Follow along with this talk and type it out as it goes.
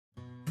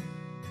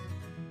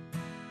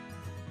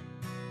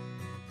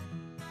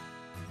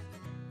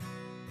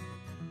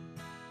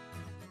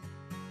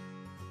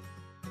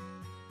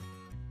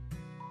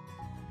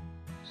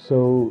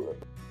So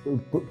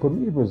for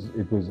me, it was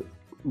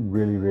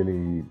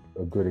really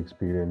a good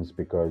experience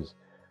because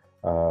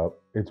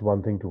it's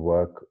one thing to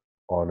work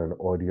on an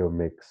audio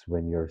mix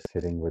when you're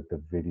sitting with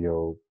the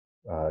video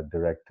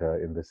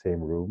director in the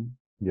same room,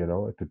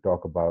 to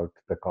talk about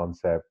the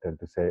concept and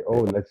to say,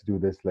 oh, let's do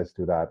this, let's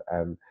do that,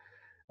 and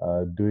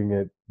uh, doing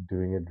it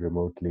doing it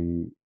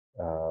remotely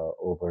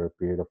over a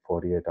period of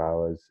 48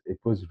 hours. It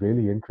was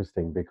really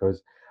interesting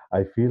because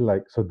I feel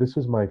like, so this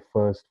was my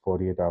first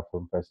 48-hour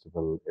film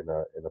festival in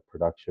a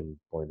production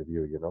point of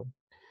view,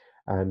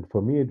 and for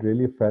me it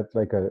really felt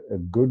like a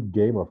good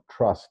game of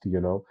trust.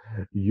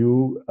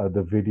 You,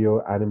 the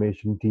video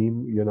animation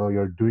team,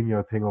 you're doing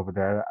your thing over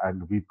there,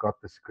 and we've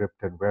got the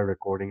script and we're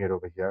recording it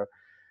over here,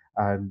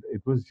 and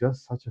it was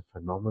just such a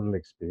phenomenal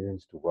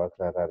experience to work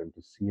like that and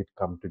to see it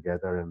come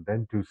together, and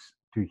then to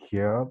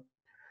hear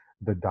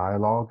the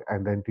dialogue,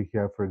 and then to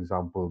hear, for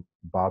example,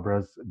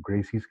 Barbara's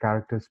Gracie's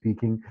character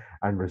speaking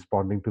and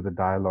responding to the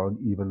dialogue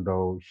even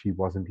though she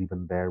wasn't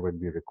even there when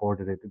we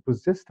recorded it. It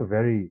was just a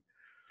very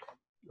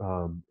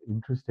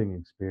interesting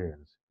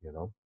experience,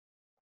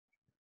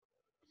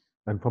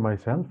 and for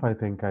myself, I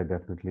think I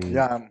definitely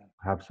Yeah,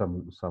 have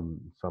some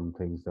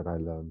things that I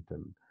learned,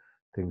 and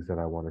things that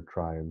I want to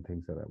try, and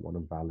things that I want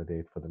to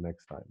validate for the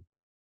next time.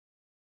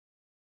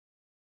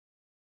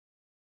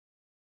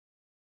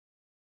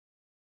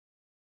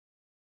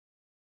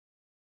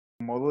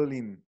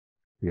 modeling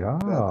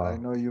that I Yeah.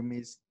 know you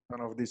missed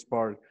one of this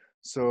part.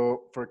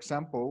 So, for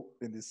example,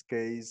 in this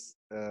case,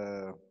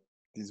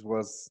 this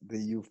was the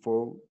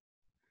UFO.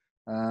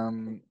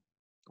 Um,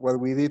 what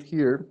we did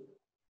here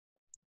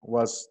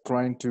was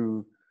trying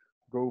to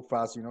go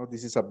fast.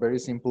 This is a very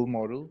simple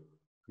model.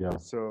 Yeah.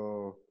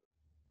 So,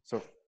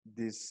 so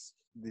this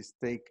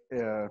take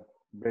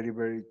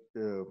very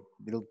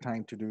little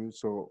time to do.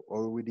 So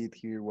all we did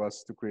here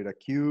was to create a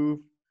cube,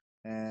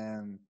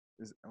 and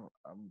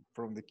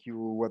from the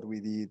cube, what we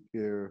did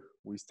here,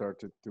 we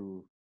started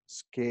to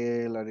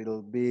scale a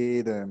little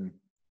bit and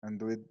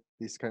do it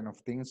these kind of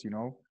things.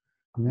 Mm.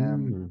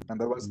 And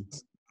that was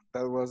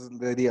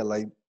the idea.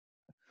 Like,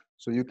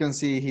 so you can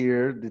see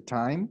here the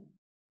time,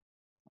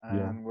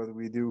 Yeah. and what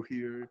we do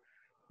here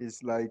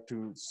is like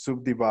to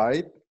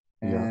subdivide,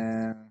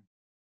 Yeah.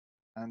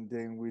 and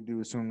then we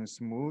do some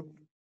smooth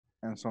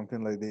and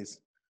something like this.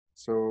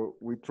 So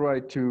we try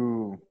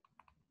to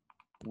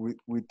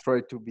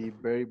be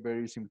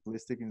very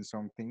simplistic in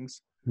some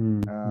things.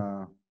 Mm.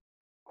 Uh,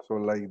 so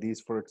like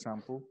this, for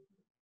example,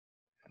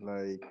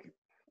 like,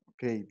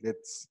 okay,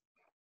 let's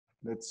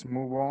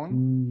move on,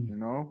 Mm. you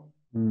know,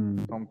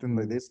 Mm. something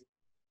like Mm. this,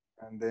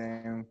 and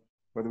then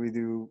what we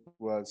do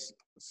was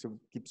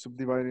keep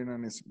subdividing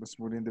and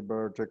smoothing the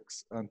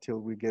vertex until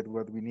we get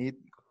what we need.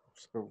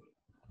 So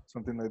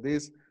something like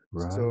this.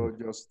 So Right.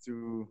 just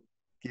to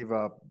give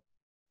a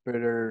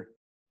better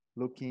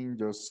looking,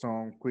 just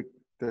some quick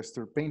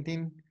texture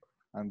painting,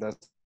 and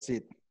that's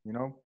it.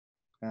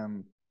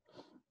 Um,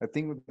 I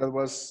think that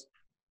was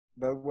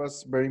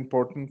very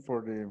important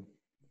for the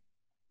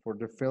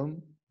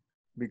film,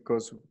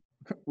 because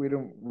we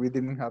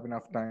didn't have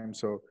enough time.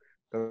 So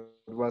that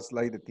was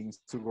like the things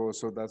to go.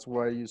 So that's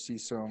why you see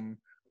some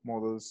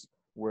models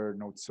were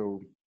not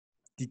so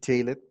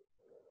detailed,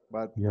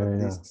 but Yeah. at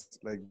Yeah. least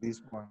like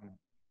this one,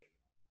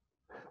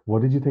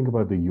 What did you think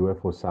about the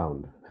UFO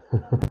sound?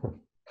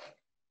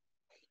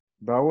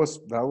 that was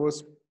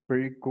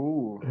pretty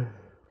cool.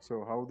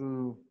 So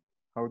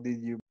how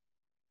did you?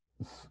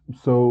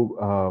 So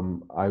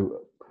I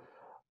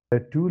there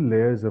are two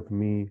layers of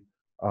me.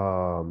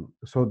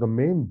 So the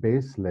main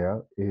base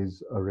layer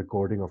is a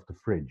recording of the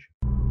fridge,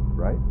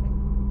 right?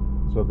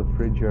 So the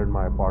fridge here in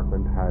my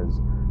apartment has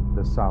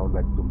the sound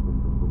like boom,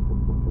 boom, boom, boom,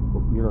 boom, boom,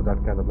 boom, boom,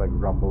 that kind of like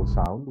rumble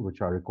sound,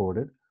 which I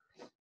recorded.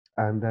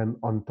 And then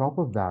on top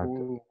of that,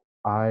 Cool.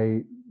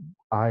 I,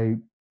 I,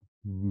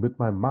 with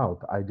my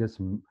mouth, I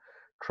just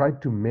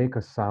tried to make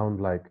a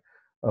sound like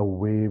a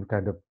wave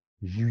kind of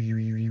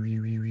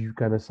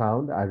kind of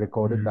sound. I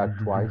recorded that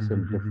twice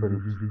in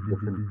different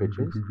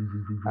pitches,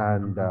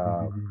 and then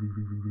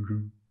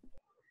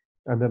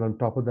on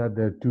top of that,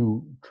 there are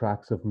two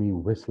tracks of me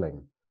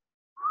whistling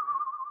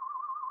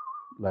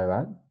like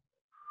that,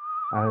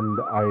 and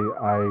I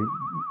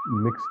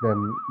mix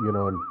them,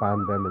 and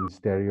pan them in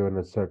stereo in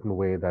a certain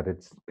way that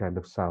it's kind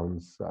of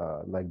sounds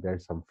like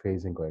there's some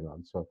phasing going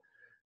on. So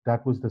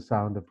that was the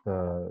sound of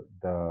the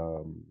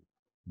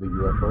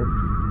UFO.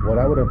 What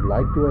I would have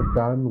liked to have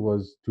done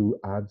was to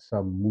add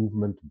some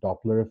movement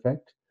Doppler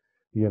effect,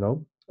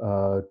 to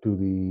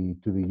the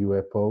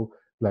UFO,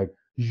 like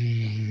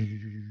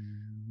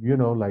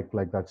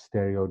like that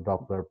stereo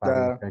Doppler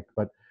panning Yeah. effect.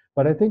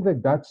 But I think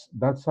that that's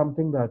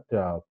something that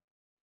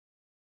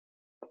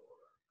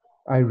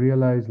I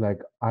realize,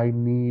 like, I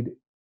need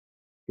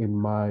in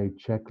my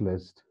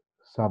checklist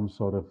some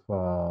sort of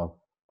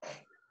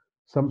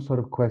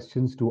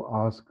questions to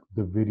ask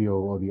the video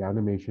or the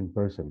animation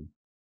person,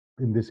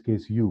 in this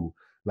case you,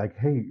 like,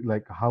 hey,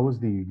 like, how is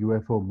the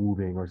UFO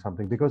moving or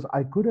something, because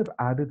I could have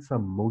added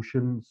some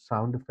motion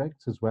sound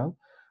effects as well,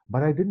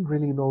 but I didn't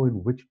really know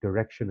in which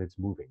direction it's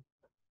moving,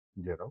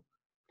 you know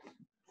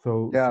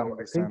Yeah, So I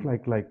think understand.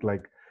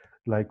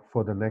 like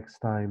for the next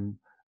time,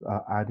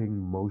 adding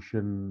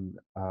motion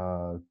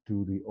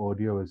to the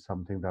audio is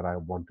something that I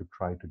want to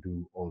try to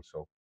do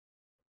also,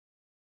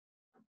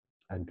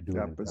 and to do it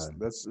Yeah, in but time.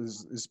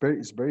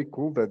 it's very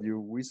cool that you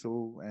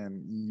whistle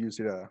and you use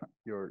it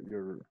your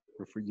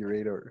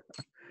refrigerator.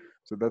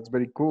 So that's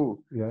very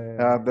cool. Yeah, yeah,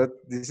 yeah. That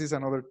this is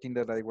another thing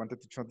that I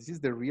wanted to show. This is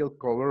the real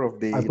color of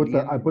the I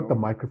alien, you put the know.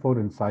 microphone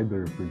inside the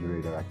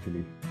refrigerator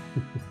actually.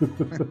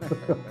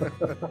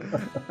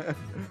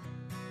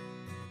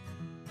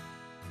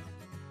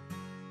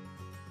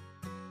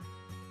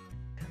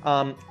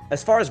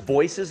 As far as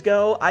voices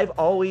go, I've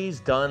always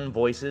done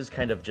voices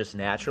kind of just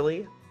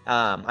naturally.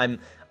 I'm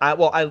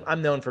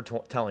I'm known for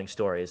telling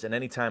stories, and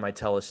anytime I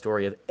tell a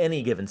story of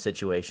any given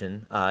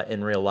situation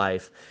in real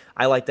life,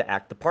 I like to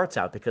act the parts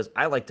out because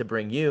I like to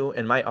bring you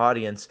and my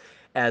audience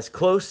as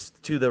close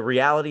to the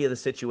reality of the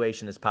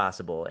situation as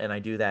possible, and I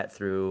do that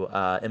through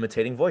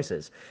imitating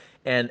voices.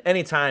 And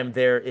anytime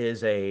there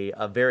is a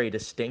very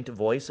distinct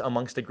voice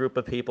amongst a group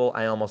of people,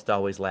 I almost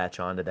always latch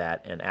onto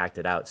that and act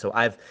it out. So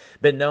I've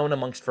been known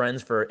amongst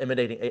friends for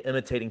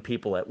imitating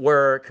people at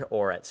work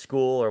or at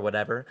school or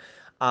whatever.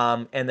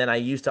 And then I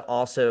used to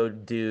also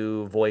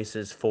do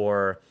voices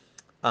for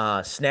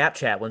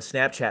Snapchat. When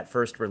Snapchat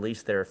first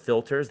released their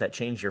filters that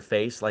change your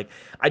face, like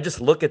I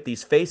just look at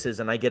these faces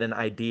and I get an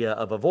idea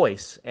of a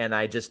voice and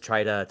I just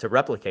try to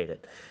replicate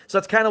it. So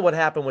that's kind of what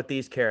happened with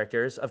these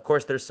characters. Of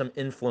course, there's some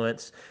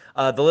influence.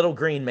 The little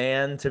green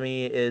man to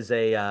me is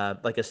a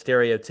like a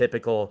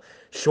stereotypical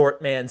short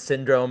man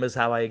syndrome, is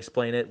how I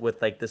explain it,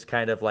 with like this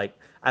kind of like,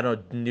 I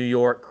don't know, New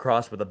York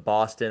crossed with a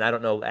Boston, I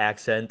don't know,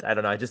 accent. I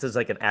don't know. It just is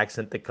like an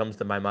accent that comes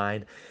to my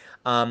mind.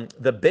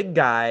 The big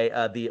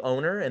guy, the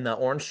owner in the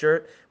orange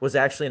shirt, was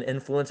actually an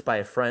influence by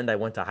a friend I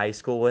went to high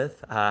school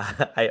with.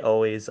 I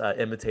always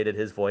imitated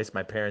his voice.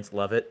 My parents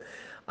love it.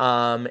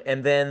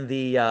 And then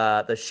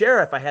the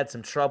sheriff I had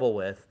some trouble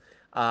with.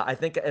 I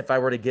think if I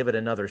were to give it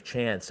another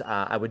chance,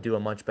 I would do a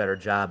much better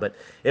job. But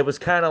it was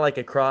kind of like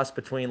a cross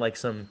between like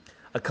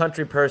a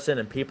country person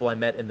and people I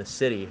met in the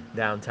city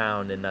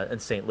downtown in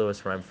St.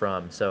 Louis, where I'm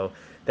from. So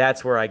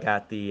that's where I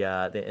got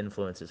the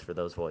influences for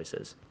those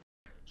voices.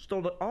 So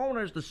the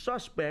owner's the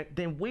suspect,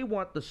 then we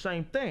want the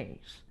same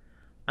things.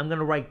 I'm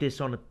gonna write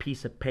this on a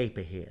piece of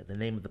paper here, the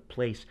name of the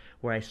place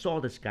where I saw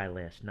this guy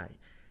last night.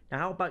 Now,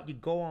 how about you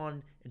go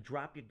on and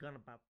drop your gun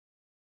about.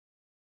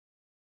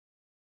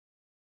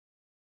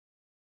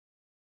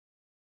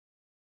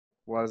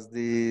 Was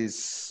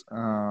this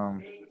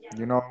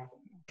you know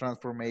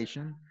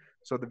transformation.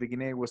 So at the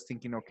beginning I was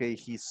thinking, okay,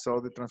 he saw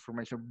the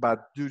transformation, but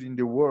during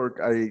the work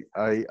I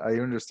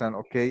understand,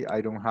 okay,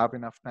 I don't have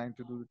enough time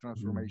to do the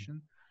Mm,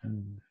 transformation.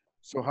 mm.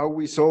 So how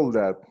we solve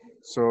that?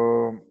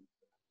 So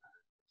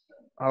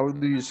how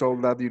do you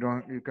solve that?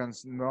 You can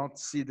not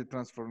see the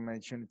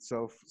transformation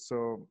itself.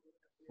 So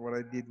what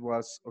I did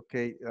was,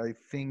 okay, I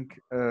think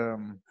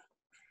the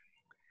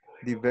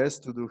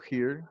best to do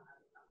here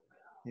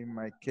in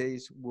my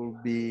case will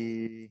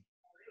be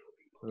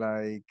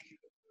like,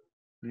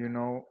 you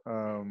know,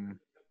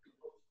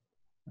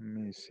 let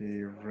me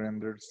see,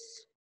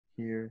 renders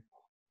here.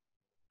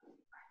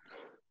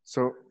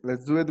 So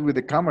let's do it with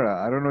the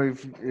camera. I don't know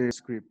if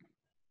script,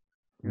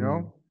 you Mm,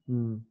 know,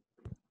 mm.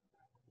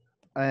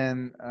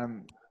 and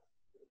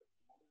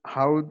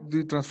how do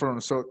you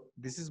transform? So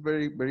this is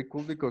very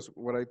cool because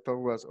what I thought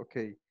was,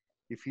 okay,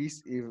 if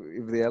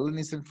the alien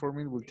is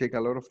transforming, will take a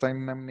lot of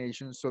time in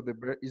animation. So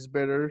it's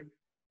better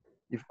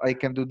if I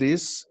can do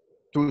this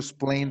to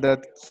explain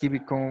that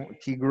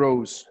he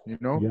grows, you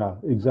know. Yeah,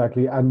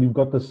 exactly. And you've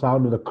got the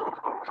sound of the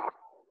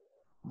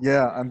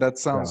Yeah, and that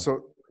yeah, sounds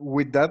so.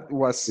 With that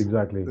was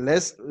exactly.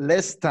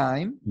 less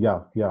time,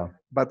 Yeah, yeah,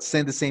 but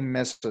send the same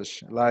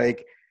message.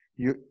 Like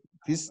you,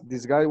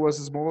 this guy was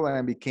small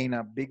and became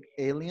a big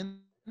alien.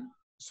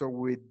 So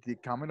with the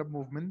camera movement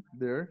there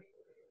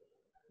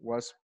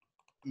was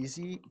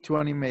easy to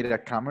animate a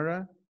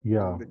camera and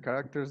yeah, the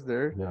characters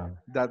there yeah.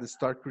 that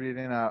start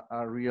creating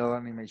a real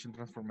animation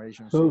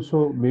transformation. So So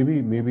so maybe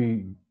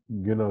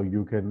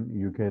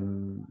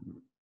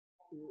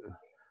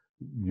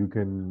you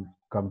can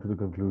come to the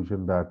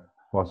conclusion that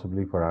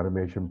possibly for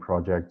animation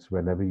projects,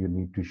 whenever you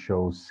need to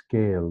show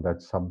scale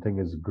that something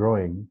is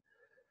growing,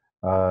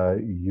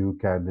 you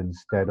can,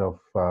 instead of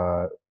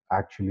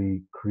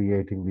actually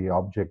creating the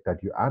object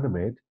that you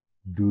animate,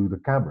 do the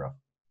camera.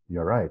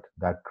 You're right.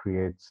 That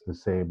creates the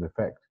same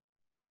effect.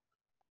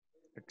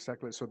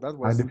 exactly. So that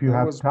And was if you that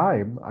have was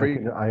time,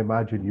 pretty. I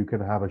imagine you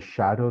can have a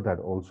shadow that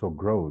also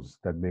grows,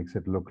 that makes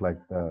it look like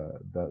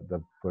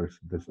the person,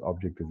 this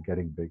object is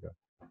getting bigger.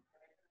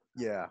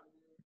 Yeah,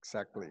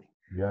 exactly.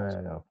 Yeah,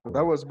 yeah, yeah, of So course.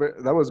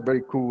 that was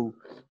very cool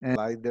and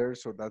light there.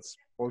 So that's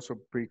also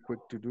pretty quick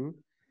to do.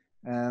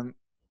 And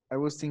I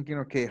was thinking,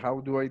 okay,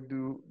 how do I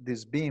do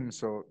this beam?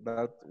 So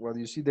that what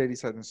you see there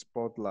is a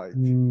spotlight,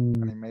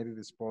 Mm,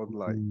 animated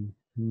spotlight. mm,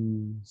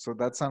 mm. So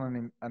that's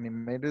an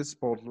animated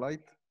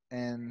spotlight.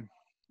 And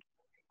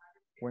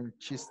when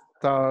she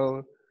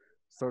start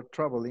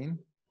traveling,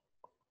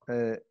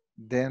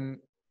 then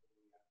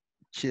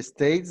she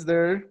stays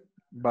there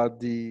but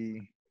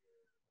the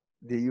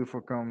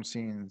UFO comes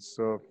in.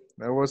 So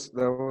that was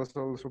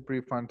also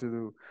pretty fun to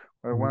do.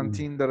 One Mm.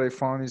 thing that I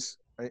found is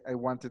I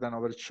wanted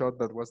another shot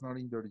that was not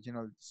in the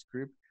original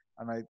script,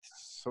 and I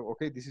so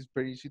okay, this is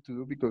very easy to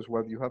do because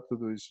what you have to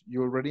do is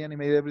you already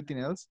animate everything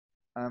else,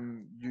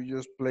 and you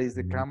just place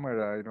the Mm.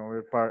 camera in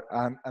other part,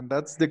 and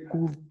that's the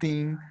cool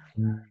thing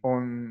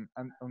Mm.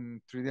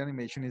 on 3D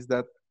animation is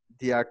that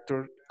the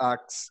actor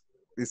acts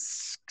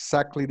is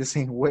exactly the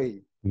same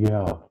way.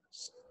 Yeah.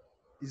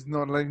 It's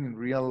not like in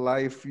real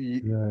life. Yeah.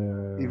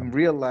 Yeah. In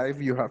real life,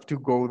 you have to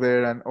go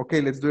there and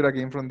okay, let's do it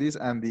again from this,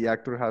 and the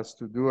actor has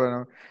to do it.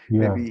 Yeah.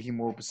 Maybe he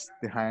moves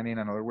the hand in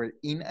another way.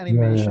 In Yeah. Yeah.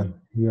 animation,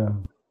 Yeah.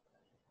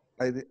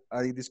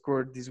 I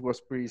discovered this was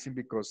pretty easy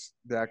because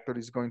the actor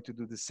is going to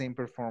do the same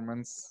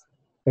performance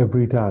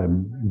Every time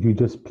you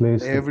just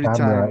place the every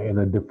camera time. in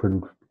a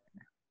different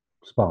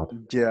spot.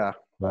 Yeah.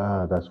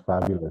 Wow, that's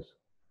fabulous.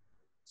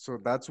 So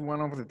that's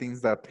one of the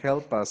things that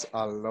help us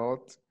a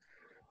lot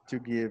to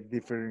give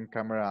different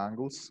camera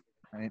angles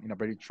in a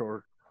very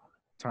short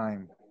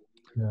time.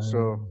 Yeah. So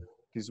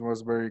this was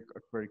very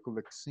cool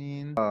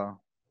scene.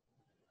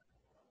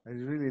 I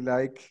really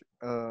like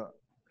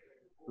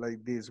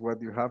this what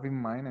you have in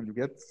mind and you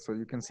get so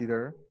you can see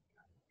there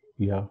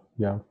Yeah.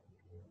 Yeah.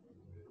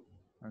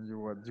 and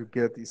what you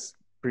get is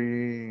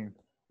pretty.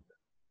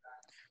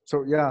 So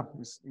yeah,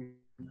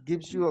 it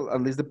gives you at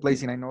least the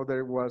placing. I know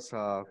there was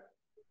a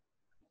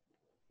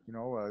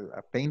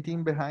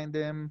painting behind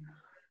them.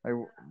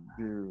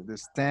 The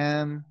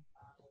stand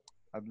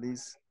at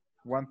least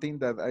one thing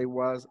that I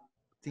was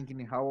thinking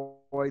how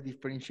I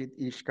differentiate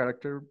each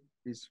character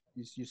is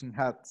using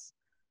hats.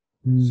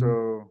 Mm. So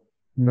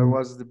that Mm.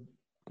 was the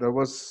that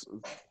was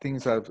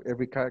things that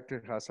every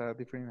character has a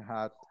different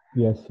hat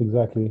Yes,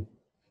 exactly.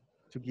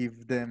 to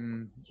give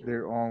them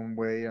their own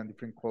way and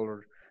different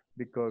color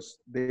because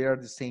they are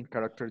the same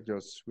character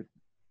just with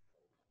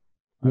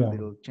a Yeah.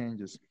 little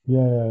changes.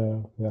 Yeah.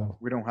 Yeah. Yeah.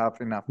 We don't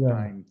have enough Yeah.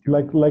 time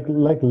Like to. like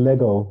like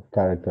Lego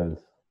characters.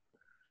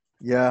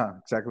 Yeah,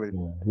 exactly.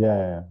 Yeah.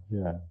 Yeah.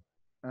 Yeah.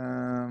 But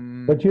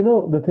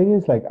Um, the thing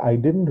is, like, I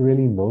didn't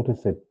really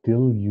notice it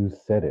till you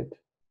said it.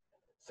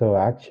 So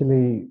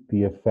actually,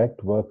 the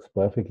effect works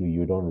perfectly.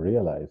 You don't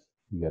realize,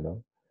 you know.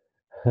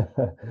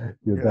 The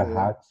yeah, yeah,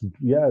 hats,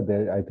 yeah,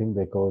 I think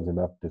they cause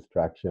enough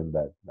distraction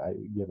that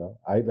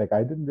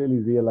I didn't really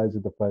realize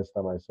it the first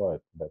time I saw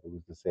it that it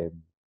was the same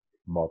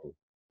model.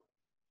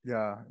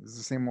 yeah. It's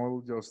the same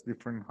model, just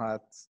different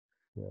hats.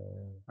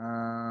 Yeah.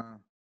 Uh,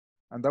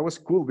 and that was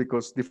cool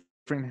because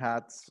different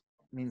hats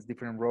means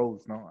different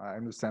roles. No, I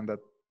understand that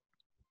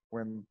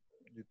when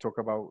you talk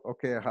about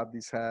okay, I have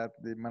this hat,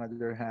 the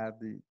manager had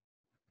the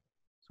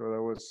so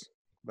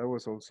that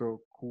was also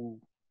cool.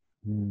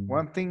 Mm.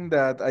 One thing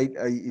that I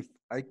if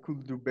I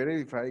could do better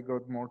if I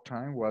got more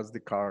time was the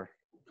car.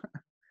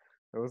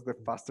 That was the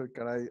faster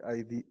car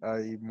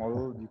I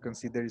modeled. You can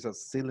see there is a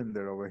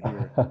cylinder over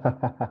here.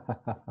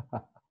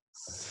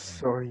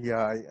 So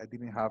yeah, I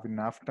didn't have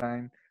enough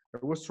time.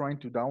 I was trying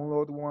to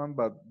download one,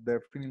 but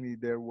definitely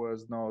there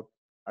was not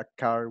a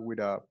car with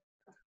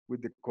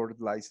the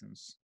correct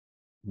license.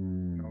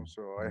 Mm.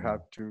 So I Mm.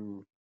 had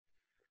to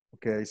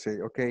okay, I say,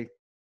 okay,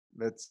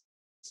 let's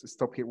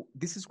stop here.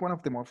 This is one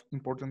of the most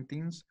important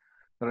things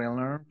that I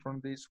learned from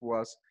this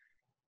was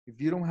if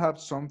you don't have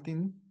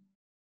something,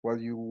 what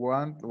you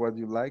want, what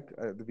you like,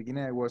 at the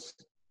beginning I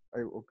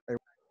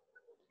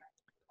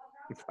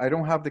if I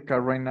don't have the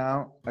car right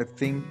now, I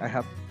think I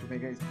have to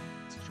make a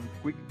decision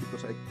quick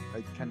because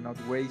I cannot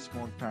waste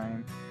more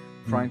time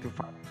trying to Mm.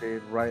 find the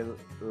right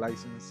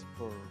license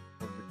for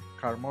the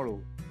car model.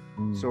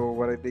 Mm. So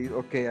what I did,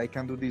 okay, I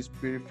can do this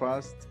pretty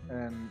fast,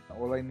 and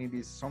all I need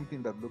is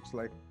something that looks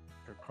like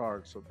a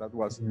car. So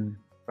Mm.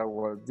 that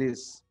was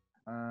this.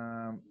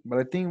 But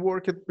I think it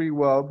worked pretty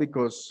well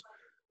because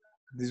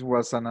this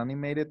was an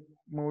animated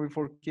movie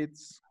for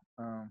kids.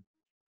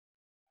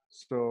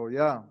 So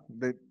yeah,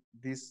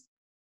 this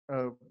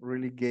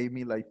really gave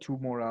me like 2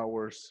 more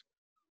hours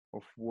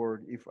of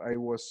work. If I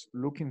was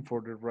looking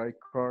for the right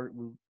car,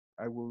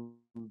 I will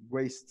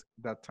waste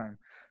that time.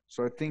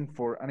 So I think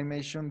for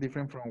animation,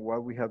 different from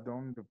what we have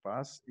done in the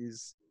past,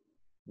 is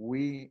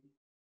we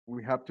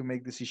we have to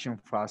make decision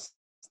fast.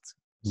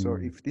 So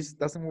if Mm. this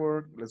doesn't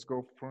work, let's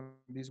go from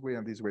this way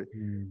and this way.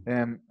 Mm.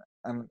 And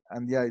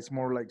and yeah, it's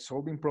more like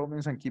solving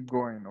problems and keep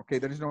going. Okay,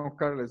 there is no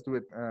car, let's do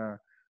it.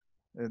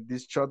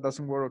 This shot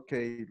doesn't work.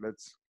 Okay,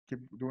 let's keep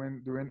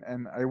doing.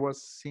 And I was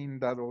seeing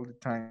that all the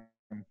time.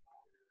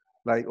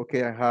 Like,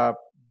 okay, I have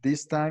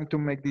this time to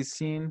make this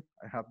scene.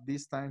 I have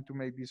this time to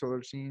make this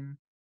other scene,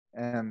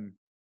 and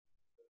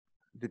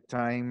the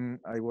time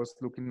I was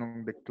looking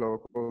on the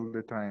clock all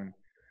the time.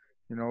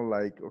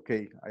 Like,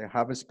 okay, I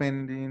have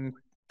spending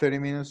 30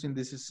 minutes in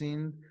this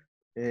scene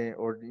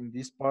or in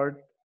this part,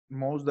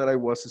 most that I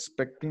was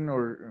expecting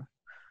or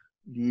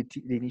the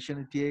initial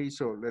ETA.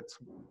 So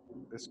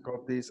let's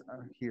cut this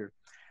here.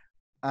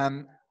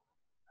 And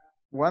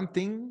one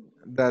thing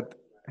that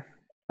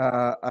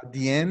at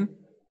the end,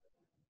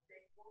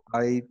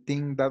 I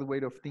think that way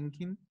of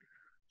thinking,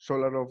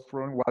 Solar of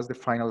Rome was the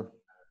final.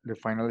 the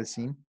final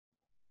scene.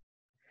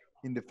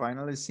 In the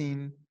final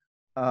scene,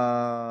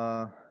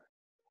 uh,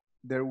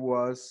 there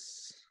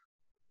was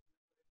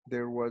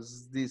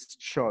this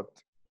shot.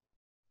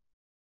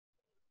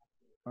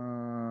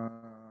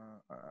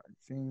 I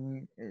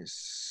think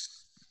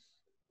is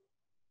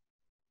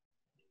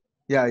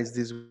yeah, it's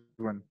this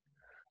one.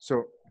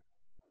 So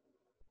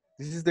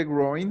this is the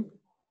groin,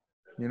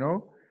 you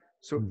know.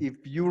 So Mm. if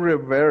you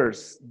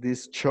reverse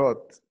this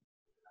shot,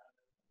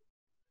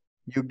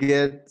 you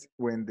get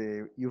when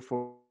the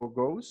UFO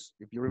goes.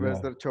 If you reverse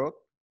that Yeah. shot,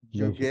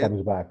 you Then she get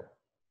comes back.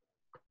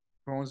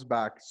 comes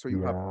back. So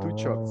you have two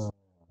shots Yeah.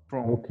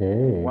 from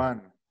Okay.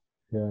 one,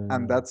 and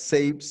Yeah. that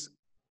saves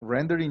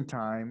rendering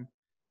time.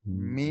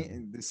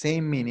 Mm. The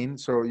same meaning.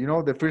 So you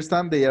know, the first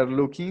time they are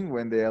looking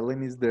when the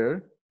alien is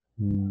there,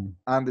 Mm.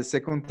 and the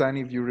second time,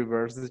 if you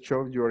reverse the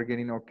shot, you are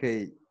getting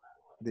okay.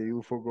 The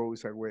UFO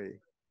goes away.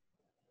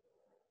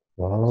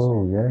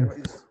 Wow. You know,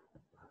 Yes. it's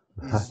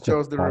That's a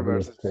just the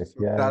reverse. fabulous trick. So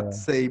that Yeah.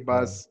 save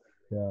Yeah. us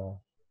Yeah.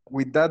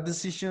 with that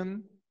decision,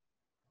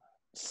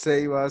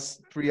 save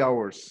us 3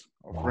 hours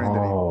of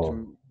rendering Wow.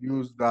 to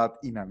use that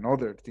in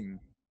another thing.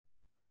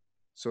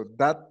 So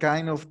that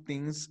kind of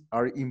things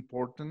are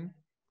important.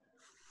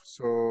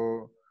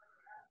 So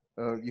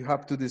you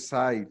have to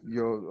decide.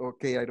 You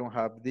okay? I don't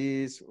have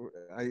this.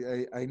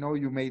 I know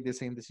you made the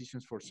same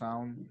decisions for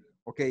sound.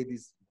 Okay,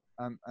 this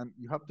and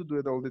you have to do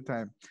it all the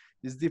time.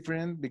 It's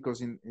different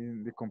because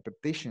in the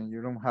competition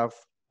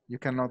you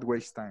cannot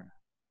waste time.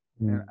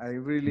 And Mm.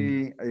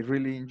 Mm. I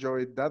really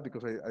enjoyed that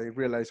because I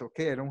realized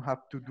okay, I don't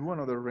have to do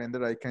another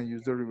render. I can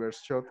use the reverse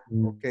shot.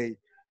 Mm. Okay,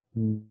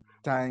 Mm.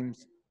 times.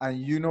 And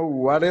you know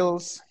what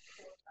else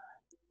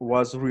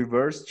was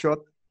reverse shot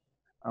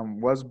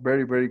and was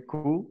very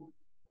cool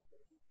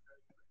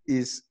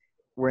is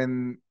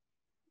when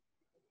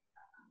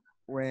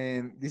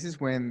this is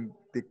when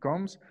it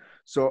comes.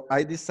 So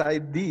I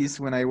decide this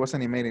when I was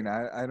animating.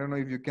 I don't know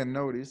if you can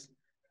notice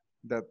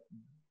that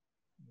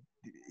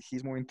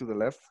he's moving to the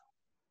left.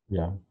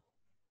 Yeah.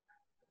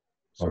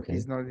 So Okay.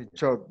 he's not in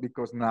shot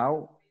because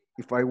now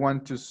if I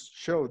want to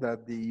show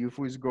that the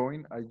UFO is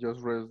going, I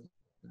just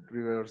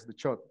reverse the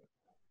shot.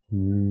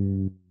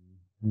 Mm.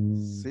 Mm.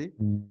 See?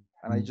 Mm.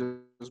 And I Mm.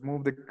 just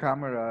move the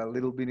camera a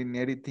little bit in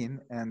editing,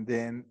 and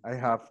then I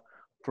have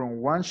from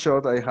one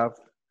shot, I have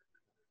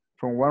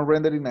from one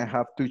rendering, I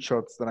have two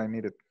shots that I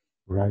needed.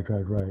 Right.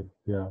 Right. Right.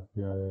 Yeah.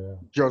 Yeah. Yeah. Yeah.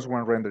 Just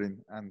one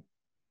rendering and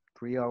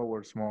 3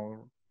 hours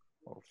more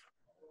of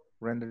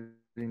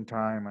rendering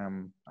time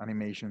and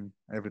animation,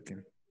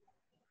 everything.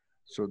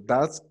 So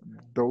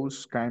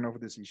those kind of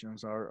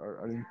decisions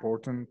are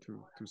important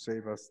to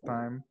save us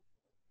time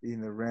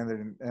in the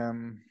rendering.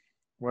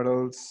 What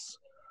else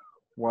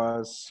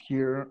was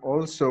here?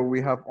 Also,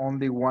 we have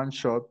only one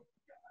shot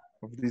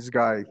of this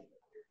guy.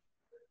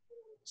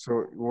 So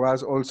it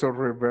was also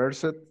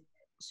reversed.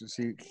 So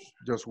see,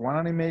 just one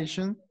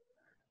animation,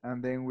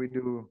 and then we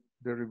do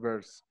the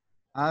reverse.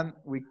 And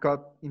we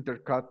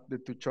intercut the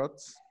two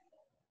shots,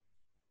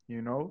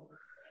 you know,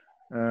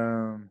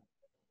 um,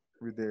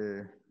 with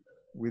the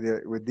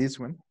with this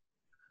one.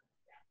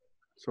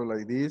 So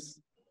like this,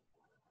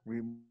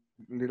 we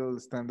little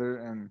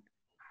standard and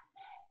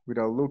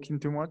without looking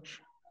too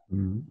much,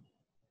 Mm.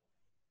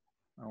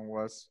 and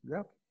was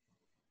yeah.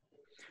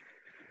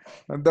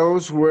 And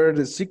those were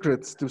the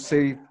secrets to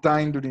save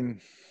time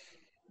during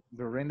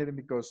the rendering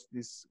because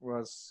this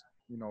was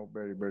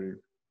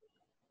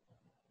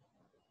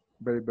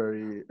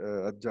very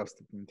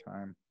adjusted in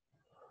time.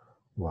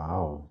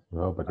 Wow.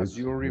 Well, but As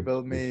you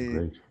revealed it's me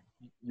great.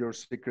 your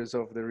secrets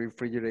of the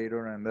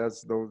refrigerator, and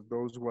those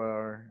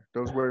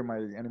were my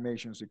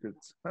animation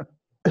secrets.